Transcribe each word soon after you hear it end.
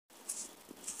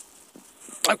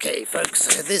Okay,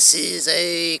 folks, this is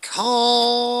a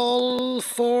call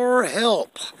for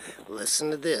help. Listen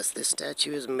to this. This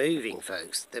statue is moving,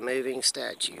 folks. The moving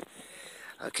statue.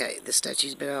 Okay, this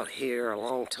statue's been out here a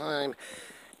long time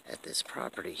at this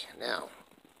property. Now,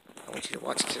 I want you to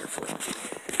watch carefully.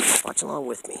 Watch along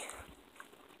with me.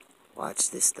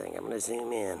 Watch this thing. I'm going to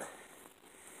zoom in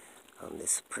on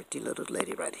this pretty little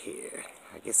lady right here.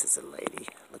 I guess it's a lady.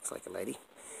 Looks like a lady.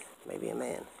 Maybe a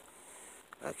man.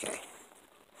 Okay.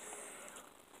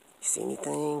 You see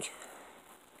anything?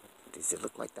 Does it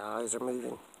look like the eyes are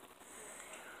moving?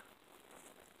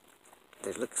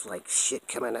 There looks like shit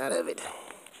coming out of it.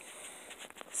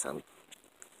 Some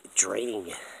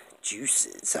draining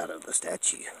juices out of the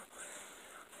statue.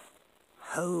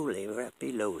 Holy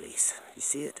rappy lolies. You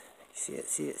see it? You see it?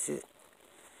 See it? See it?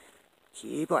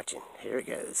 Keep watching. Here it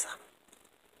goes.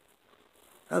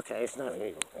 Okay, it's not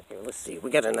moving. Okay, let's see.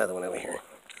 We got another one over here.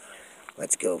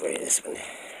 Let's go over to this one.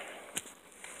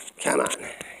 Come on.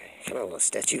 Come on, little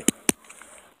statue.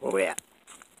 Where we at?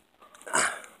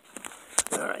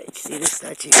 Alright, see this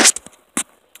statue?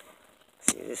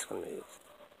 See this one move.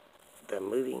 The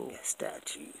moving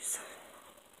statues.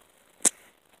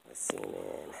 Let's zoom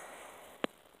in.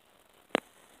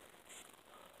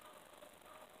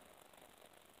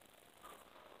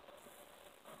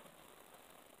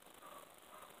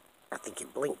 I think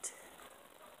it blinked.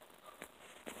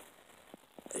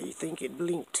 I think it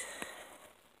blinked.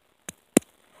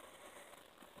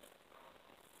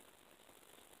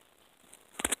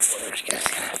 There's guys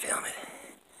gonna film it.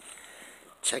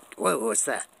 Check. Whoa, what's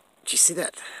that? Did you see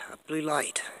that? A blue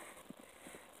light.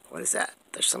 What is that?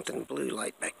 There's something blue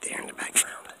light back there in the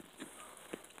background.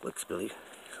 Looks blue.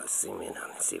 Let's zoom in on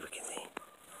it and see if we can see.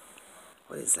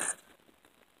 What is that?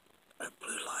 A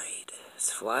blue light.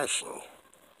 It's flashing.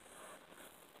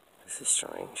 This is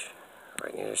strange.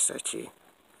 Right near the statue.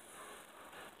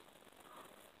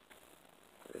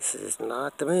 This is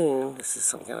not the moon. This is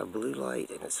some kind of blue light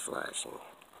and it's flashing.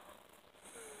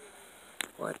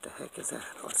 What the heck is that?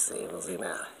 Let's see. We'll zoom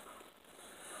out.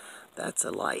 That's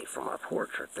a light from our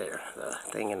porch right there. The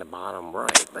thing in the bottom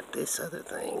right. But this other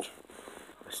thing,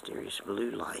 mysterious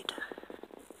blue light.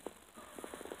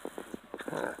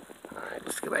 Huh. Alright,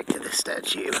 let's go back to this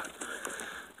statue.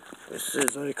 This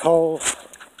is a call.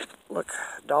 Look,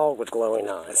 dog with glowing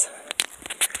eyes.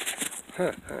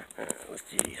 Let's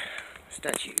see.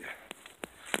 Statue.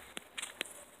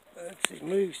 Let's see.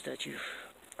 Move statue.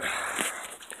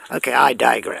 Okay, I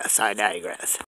digress.